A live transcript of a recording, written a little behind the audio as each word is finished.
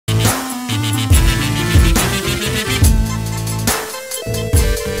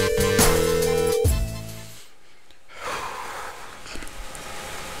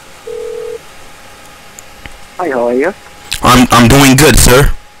Hi, how are you? I'm doing good,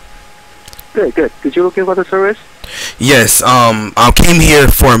 sir. Good, good. Did you looking for the service? Yes, I came here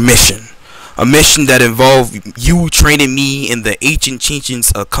for a mission. A mission that involved you training me in the ancient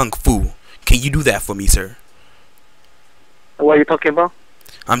teachings of Kung Fu. Can you do that for me, sir? What are you talking about?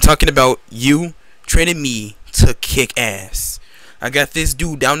 I'm talking about you training me to kick ass. I got this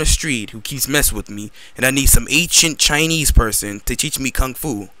dude down the street who keeps messing with me, and I need some ancient Chinese person to teach me Kung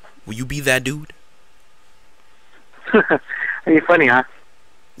Fu. Will you be that dude? Are you funny, huh?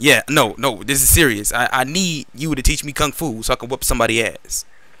 Yeah, no, this is serious. I need you to teach me Kung Fu so I can whoop somebody's ass.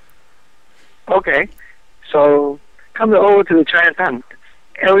 Okay. So, come over to the Chinatown.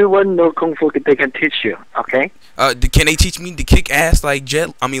 Everyone know Kung Fu, they can teach you, okay? Can they teach me to kick ass like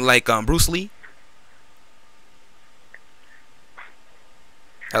Bruce Lee?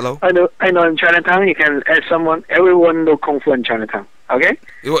 Hello? I know in Chinatown you can ask someone, everyone know Kung Fu in Chinatown, okay?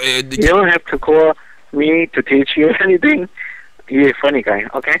 You don't have to call me to teach you anything. You're a funny guy,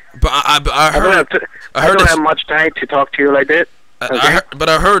 okay? But I heard I don't have much time to talk to you like that. Okay? But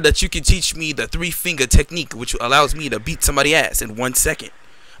I heard that you can teach me the 3-finger technique, which allows me to beat somebody's ass in 1 second.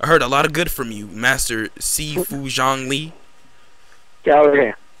 I heard a lot of good from you, Master Sifu Zhang Li. Get over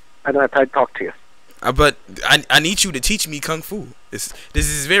here. I don't have time to talk to you. But I need you to teach me Kung Fu. This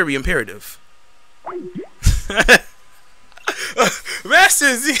is very imperative.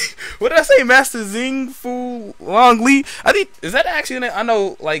 Master Z, what did I say? Master Zing Fu Long Li. I think is that actually a name? I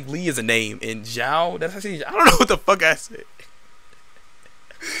know like Li is a name and Zhao. That's actually I don't know what the fuck I said.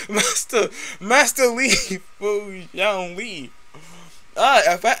 Master Li Fu Zhang Li.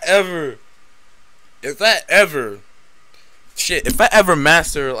 If I ever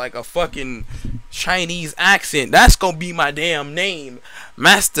master like a fucking Chinese accent, that's gonna be my damn name,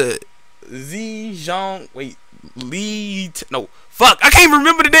 Master Z Zhang. Wait, Li. No, fuck, I can't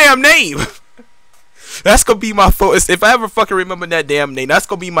remember the damn name. That's gonna be my focus. If I ever fucking remember that damn name, that's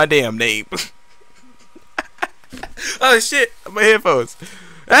gonna be my damn name. Oh shit, my headphones.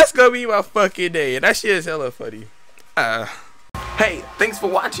 That's gonna be my fucking name. That shit is hella funny. Hey, thanks for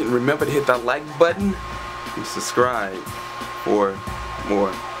watching. Remember to hit that like button and subscribe for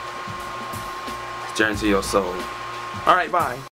more Journey to Your Soul. Alright, bye.